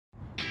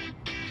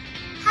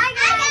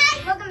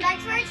back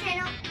to our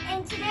channel,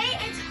 and today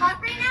it's hot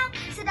right now,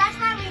 so that's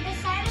why we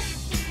decided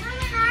to swim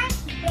in our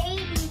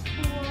baby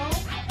pool.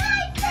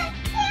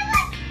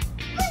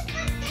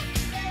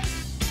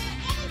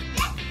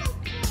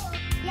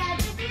 Yeah,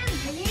 it's a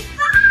really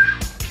fun.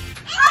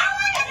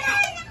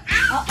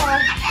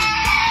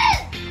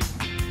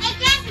 It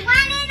just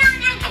wanted on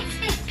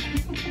everything.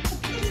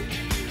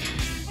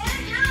 It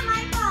was not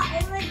my fault,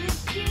 it was the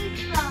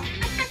shoe's fault.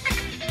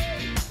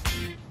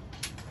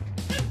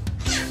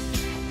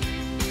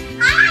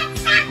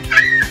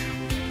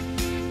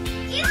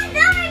 Even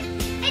though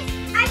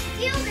I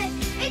feel it,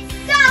 it's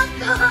so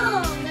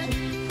cold.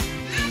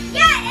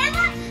 Yeah, it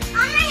was on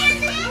my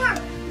hands it's warm,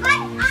 but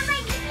on my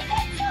feet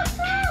it's so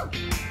cold.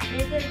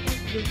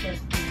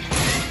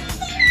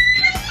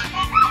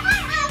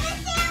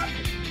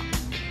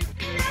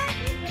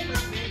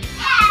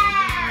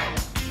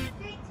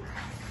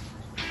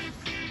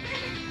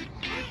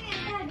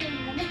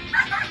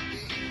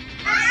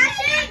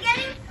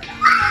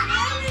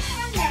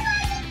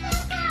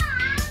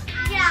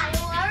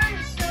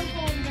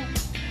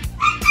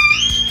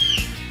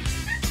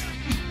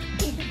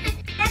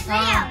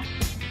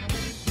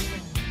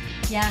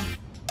 Yeah.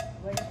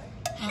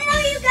 Hello,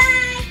 you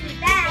guys. We're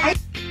back.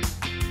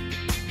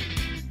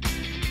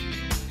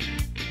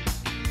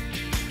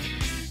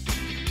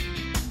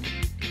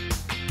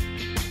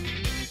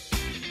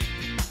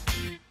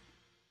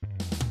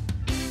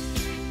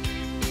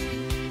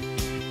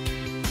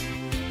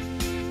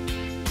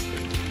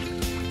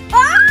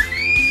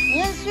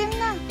 Yan, swim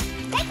na.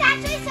 It's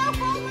actually so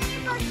cold when you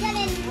first get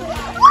into it.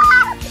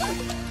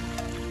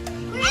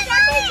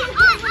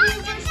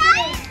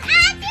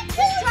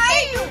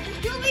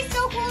 You'll be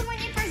so cold when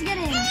you first get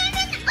in.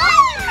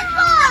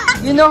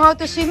 You know how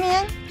to swim,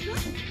 Yan?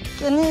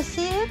 Can you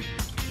see it?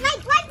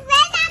 Like when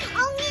I'm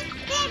only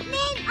been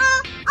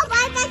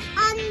virus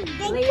on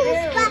big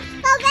pools, but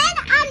when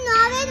I'm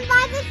not in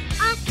virus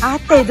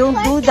Ate, don't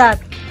do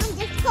that. I'm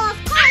just close.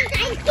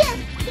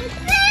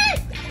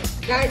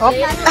 Guys, Oh.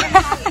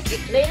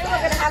 later we're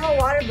gonna have a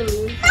water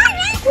balloon.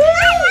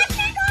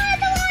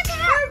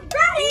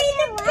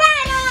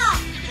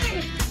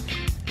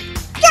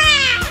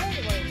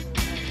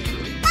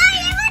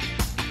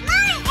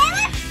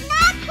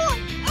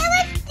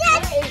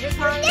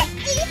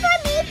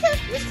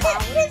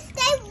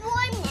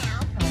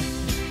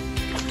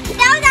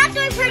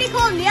 Pretty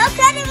cold. Neil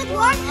said it was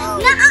warm.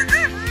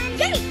 Nuh-uh.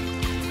 Jay,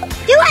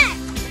 do it.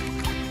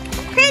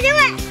 Okay, do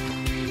it.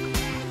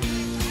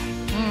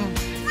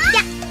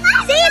 Yeah.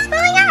 See, it's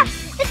filling up.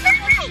 It's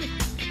filling.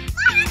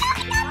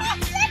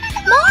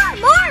 More.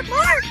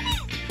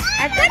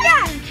 That's good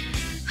job.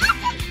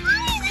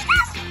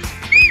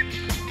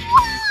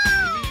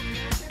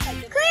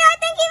 Clea, I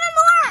think even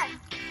more.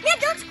 Yeah,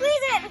 don't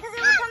squeeze it because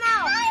it will come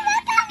out.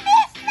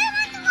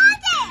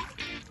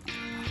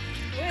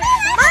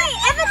 Mommy,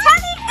 if it's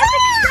heavy, if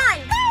it's done.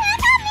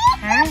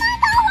 Huh?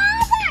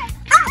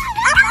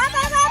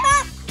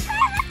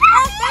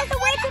 Oh, there's a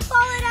way to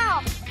pull it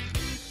out.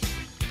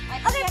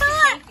 Okay, pull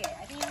it.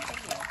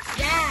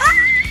 Yeah.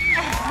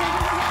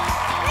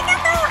 Look at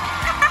the.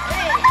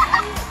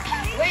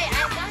 Wait, I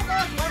don't know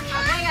if one of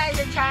my guys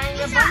are trying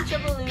a bunch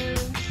of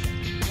balloons.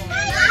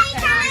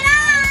 Turn it on.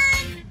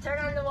 Turn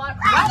on the water.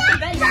 Oh,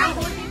 bend down.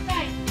 Hold it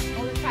tight.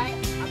 Hold it tight.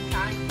 I'm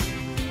trying.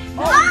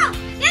 Oh,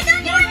 yeah,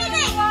 don't do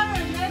anything.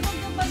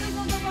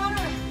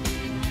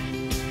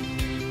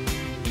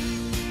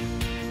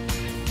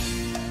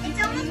 It's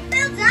almost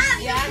filled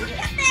up. Yeah. Look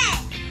at it.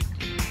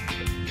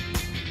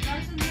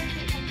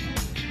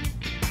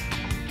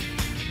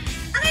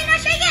 Okay, now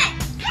shake it.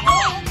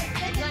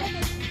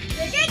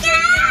 Shake it.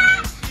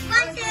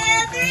 1, 2, 3.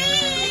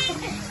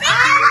 Oh,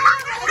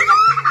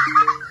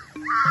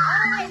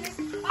 it's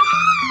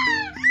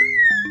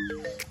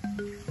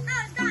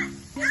done.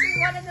 This is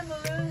one of the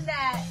balloons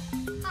that.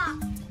 Oh.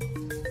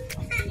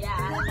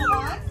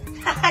 Yeah.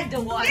 The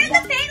one. Here's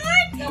the big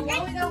one. The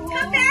one with the hole.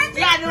 Compared to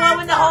Yeah, the one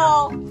with the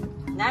hole.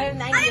 Now you're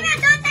nice.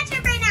 Olivia, don't touch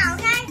it right now,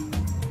 okay?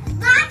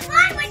 Last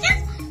one, which is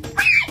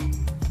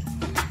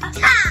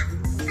top.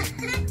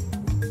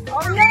 Oh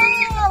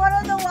no! One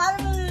of the water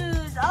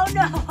balloons. Oh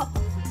no!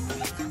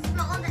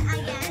 Fold it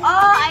again.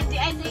 Oh, I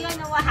think I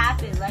know what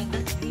happened. Like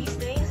these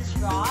things, the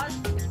straws.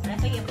 I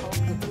think it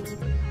poked the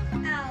balloon.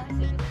 Oh.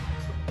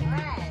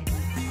 Alright.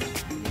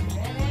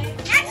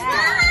 Next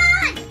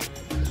one.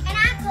 An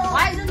apple.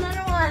 Why is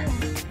another one?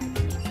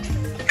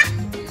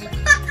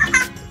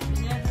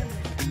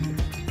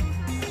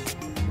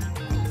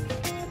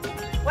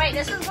 Wait,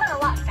 this is going a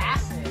lot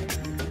faster.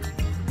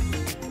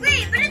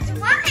 Wait, but it's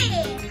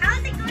white. How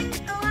is it going to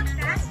go up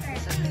faster?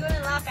 This is going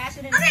a lot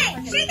faster than. Okay,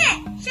 shake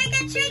it.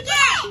 Shake it, shake it.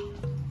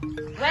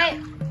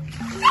 Wait.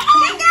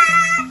 Shake it.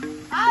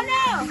 Oh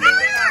no!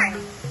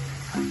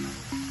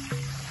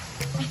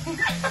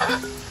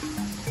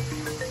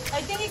 I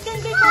think it can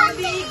become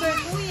bigger,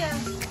 Kuya.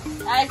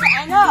 I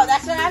know,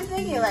 that's what I'm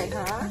thinking. Like,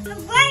 huh?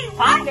 Wait,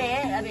 Pop what?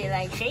 it. I mean,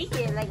 like, shake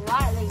it. Like,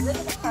 why? Like, look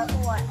at the purple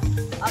one.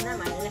 Oh, never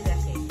mind. Look at that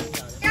shape.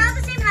 They're all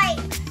the same height.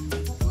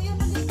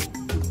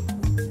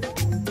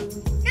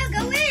 No,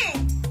 go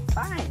in.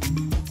 Fine.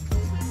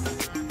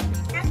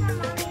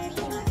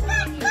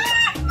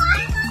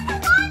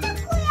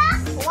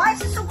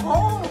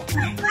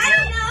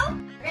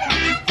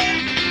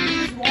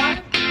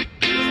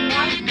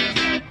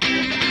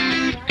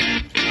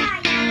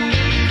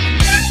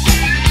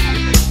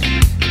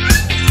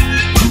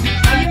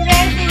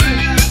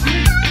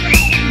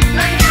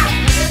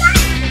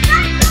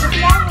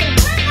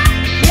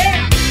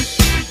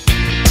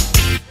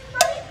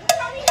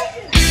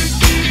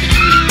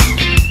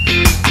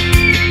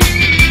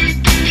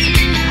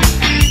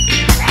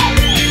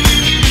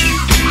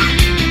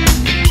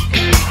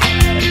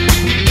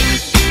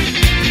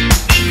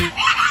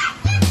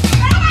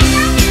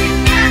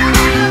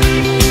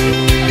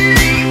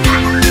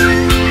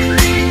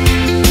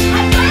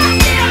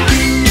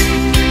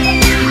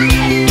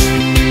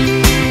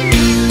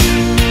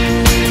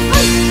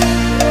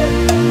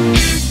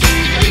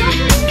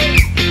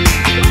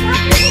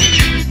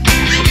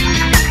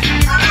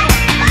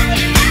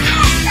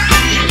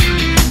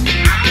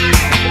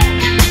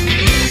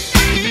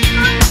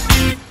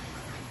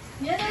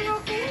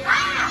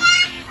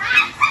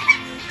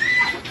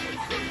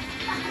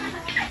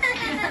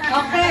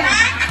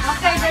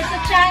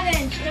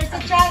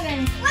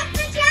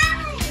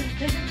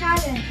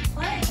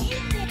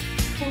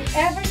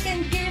 Ever can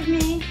give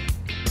me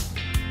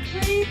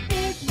 3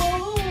 pink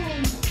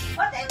balloons.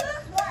 What they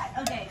look like?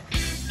 Okay.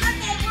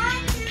 Okay,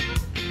 1, 2.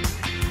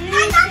 3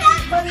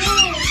 pink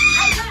balloons.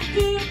 I got 2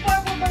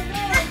 purple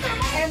balloons.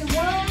 And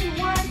 1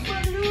 white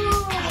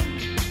balloon.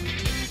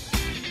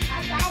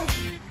 I got it.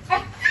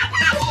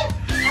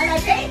 I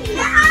like baby.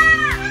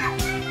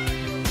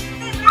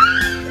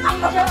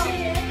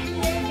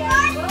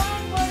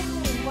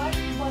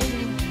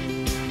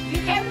 You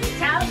can't really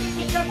tell if you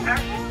picked up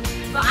purple,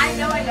 but I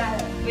know I got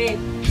it. Wait,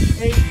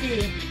 let's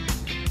see.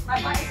 My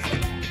body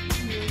said that.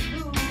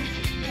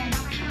 Yeah, no,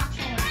 I cannot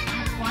show it. I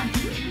have 1, 2,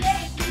 3.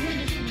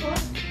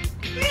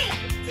 3,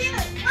 2,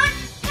 1,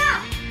 go!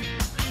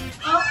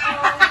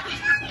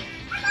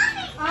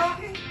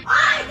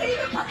 I can't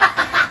even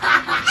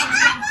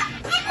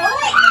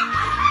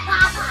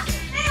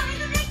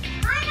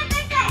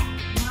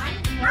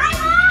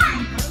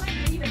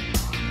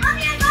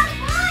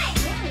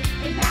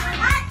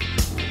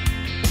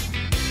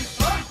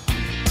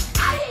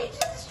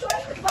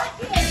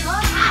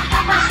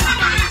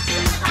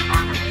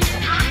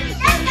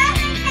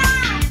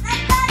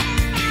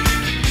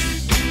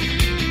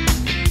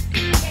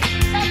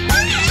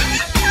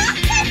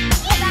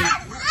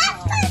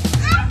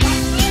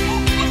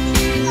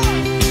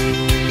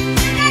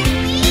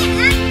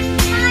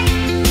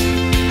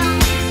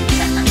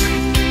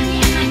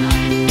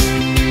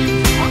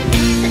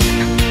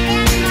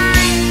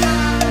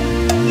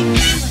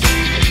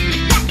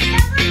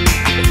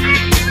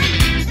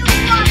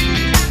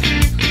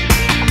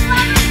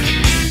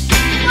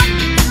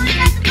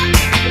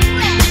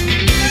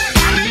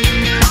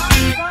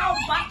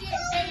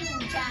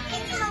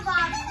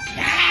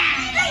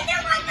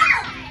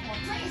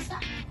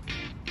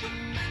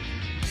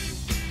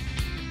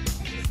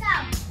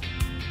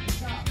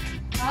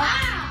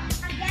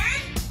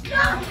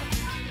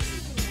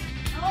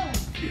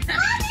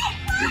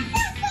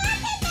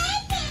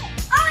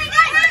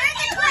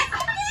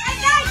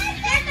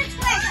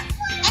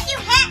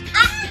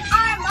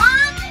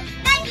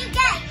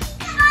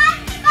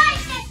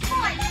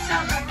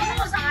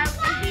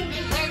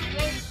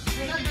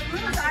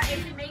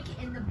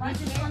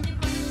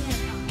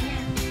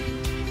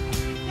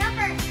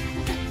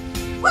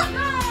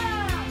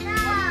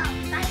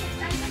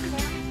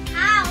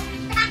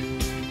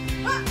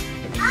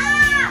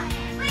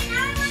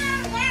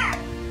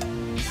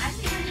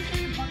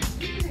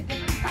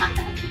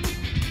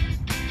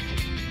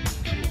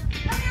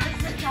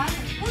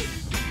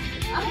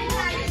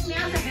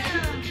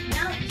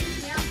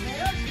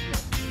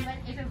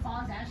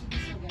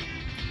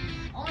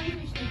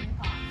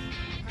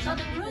So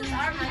the rules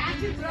are we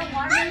have to throw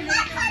water in the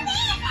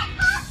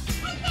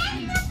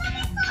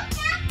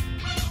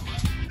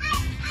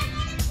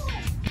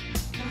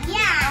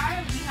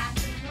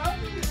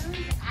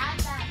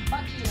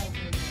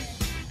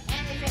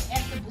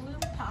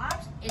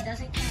it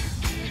doesn't count.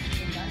 And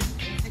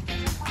if it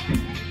doesn't pop, then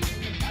it's in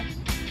the bucket.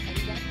 And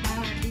you get a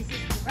pop. This is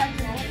the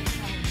red.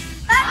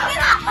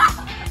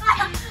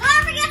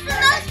 Whoever gets the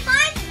most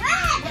points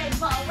wins. Wait,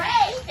 but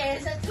wait,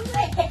 there's a twist.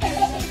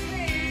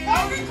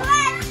 There's a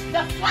twist.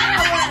 The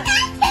flower.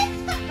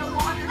 The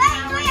water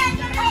flower.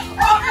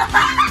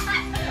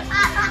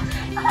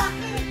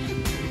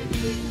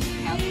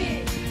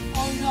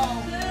 Oh no.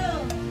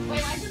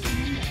 Wait, why is it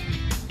blue there?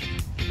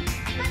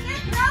 Because you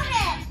thrown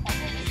it.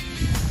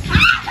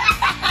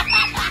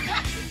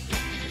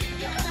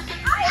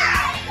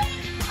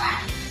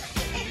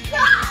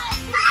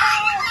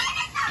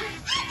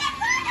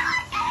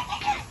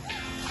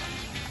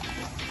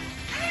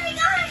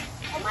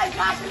 Oh my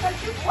gosh, it's like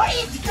 2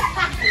 points.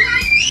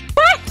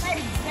 What?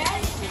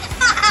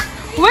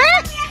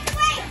 Where?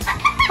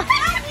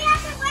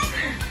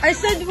 I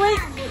said wait.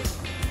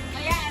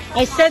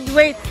 I said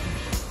wait.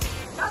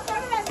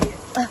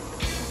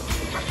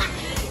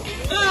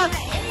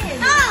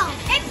 Oh,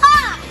 it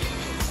popped.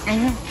 I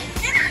know.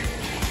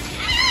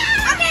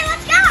 Okay,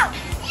 let's go.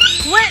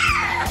 Wait.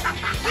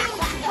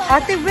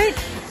 Ate, wait.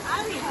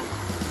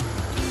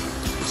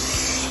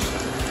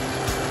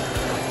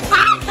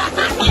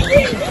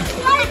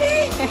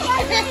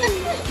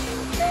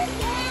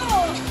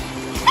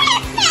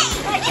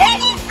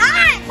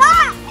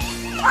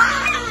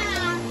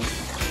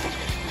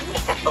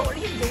 What are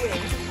you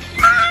doing?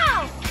 No!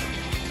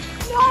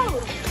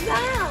 No!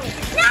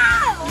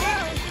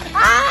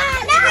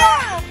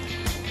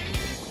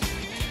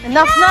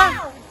 Enough na.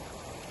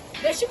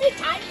 There should be a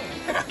timer.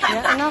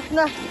 Yeah, enough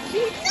na. No!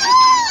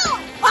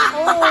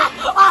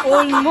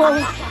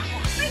 Almost.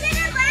 We're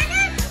gonna learn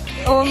it?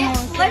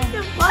 Almost. What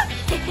the fuck?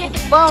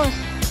 Bounce.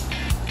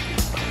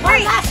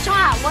 One last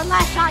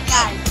shot,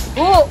 guys.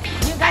 Oh.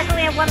 You guys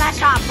only have one last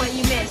shot, but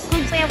you missed.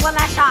 Good say one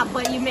last shot,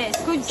 but you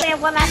missed. Good say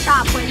one last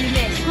shot, but you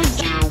missed.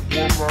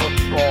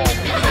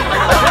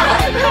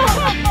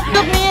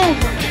 Look me in.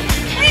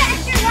 Wait,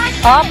 extra one.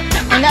 Up.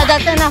 And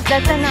that's enough.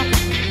 That's enough.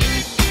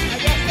 I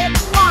guess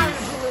that's one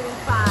balloon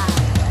five.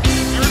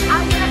 And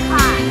I'm gonna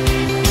cry.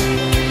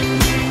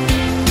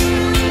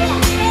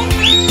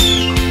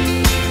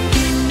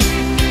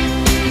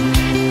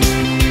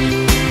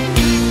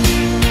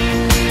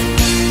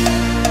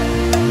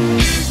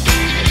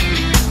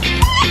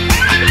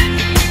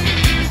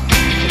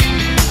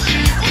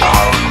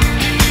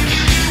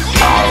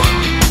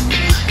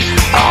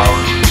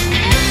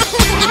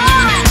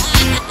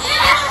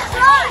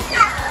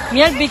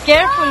 Miel, be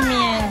careful,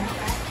 Miel.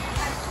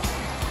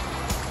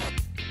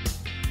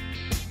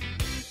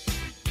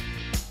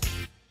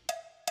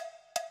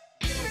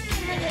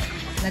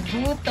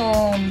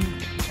 Nagutom.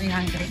 Are you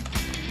hungry?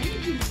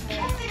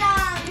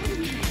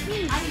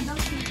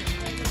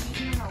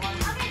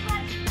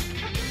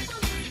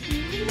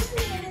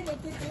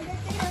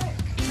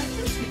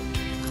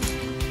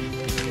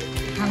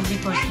 Hungry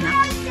for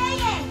snack?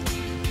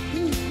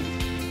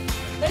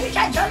 Let me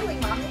try juggling,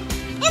 Mommy.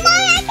 And Mom,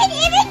 I can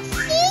even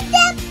see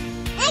them.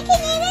 I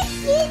can even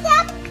see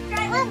them.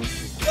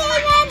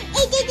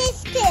 It is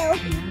too.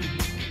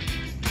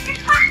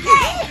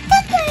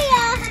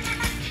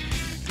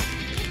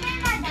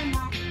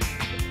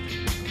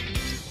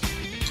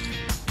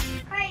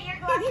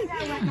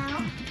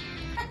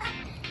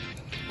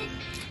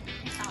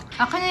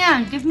 Ako na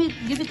yan. Give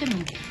it to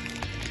me.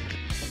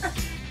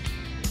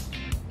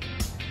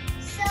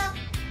 So,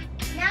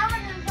 now we're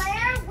going to play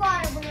our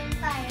water balloon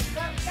fight.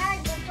 But guys,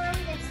 before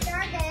we get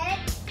started,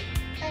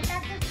 click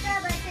that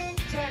subscribe button.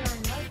 Turn on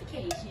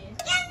notifications.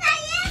 Yes, I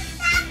am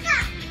Saka.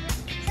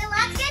 So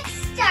let's get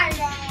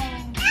started.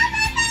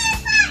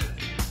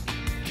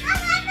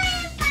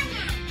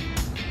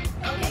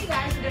 Okay,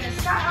 guys, we're gonna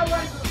start our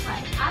water balloon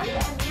fight. Ali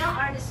and Mia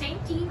are the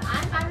same team.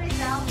 I'm by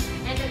myself,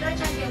 and they're gonna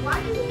try to get one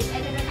balloon,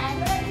 and they're gonna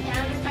end it, and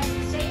I'm gonna try to do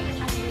the same and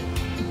try to win.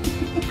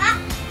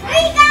 We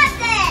got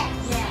this.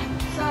 Yeah.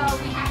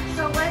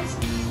 So once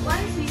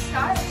we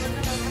start, we're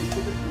gonna run to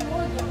the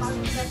pool. Jump on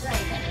the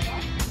right.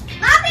 Okay?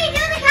 Mommy,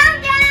 do the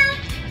countdown.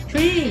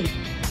 3,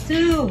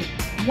 2,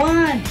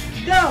 1,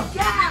 go!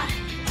 Yeah.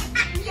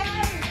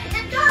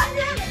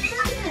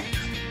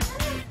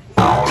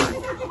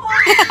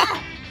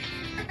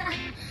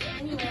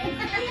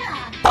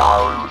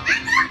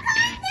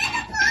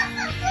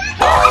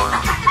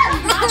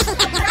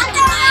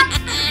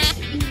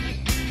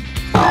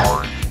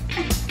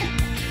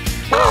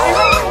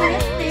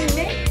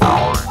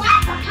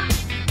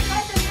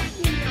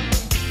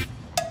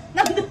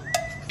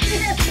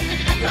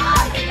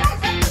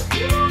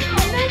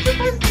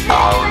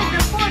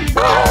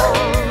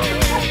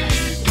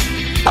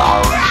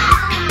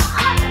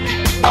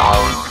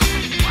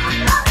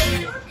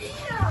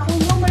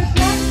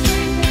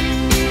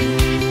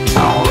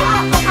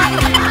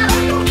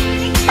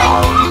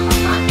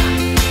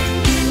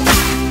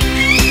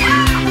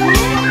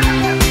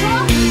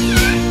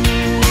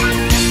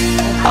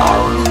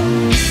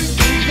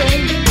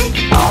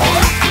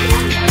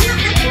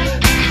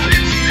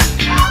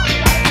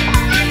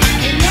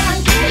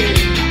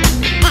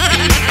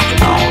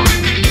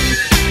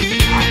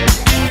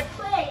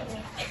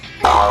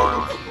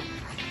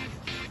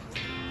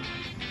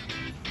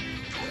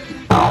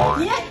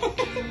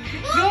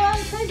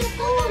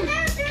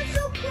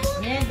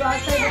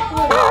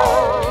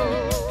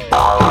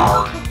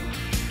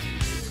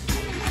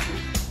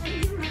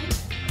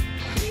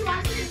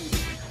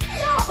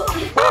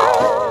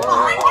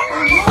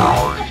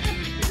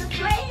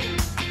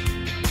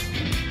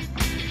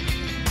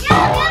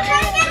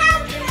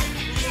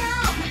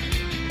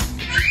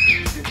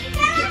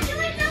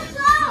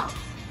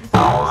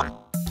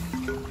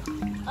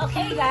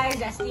 Okay guys,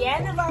 that's the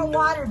end of our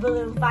water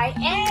balloon fight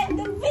and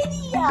the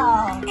video.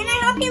 And I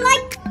hope you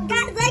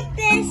guys like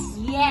this.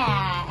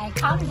 Yeah, and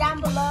comment down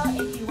below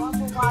if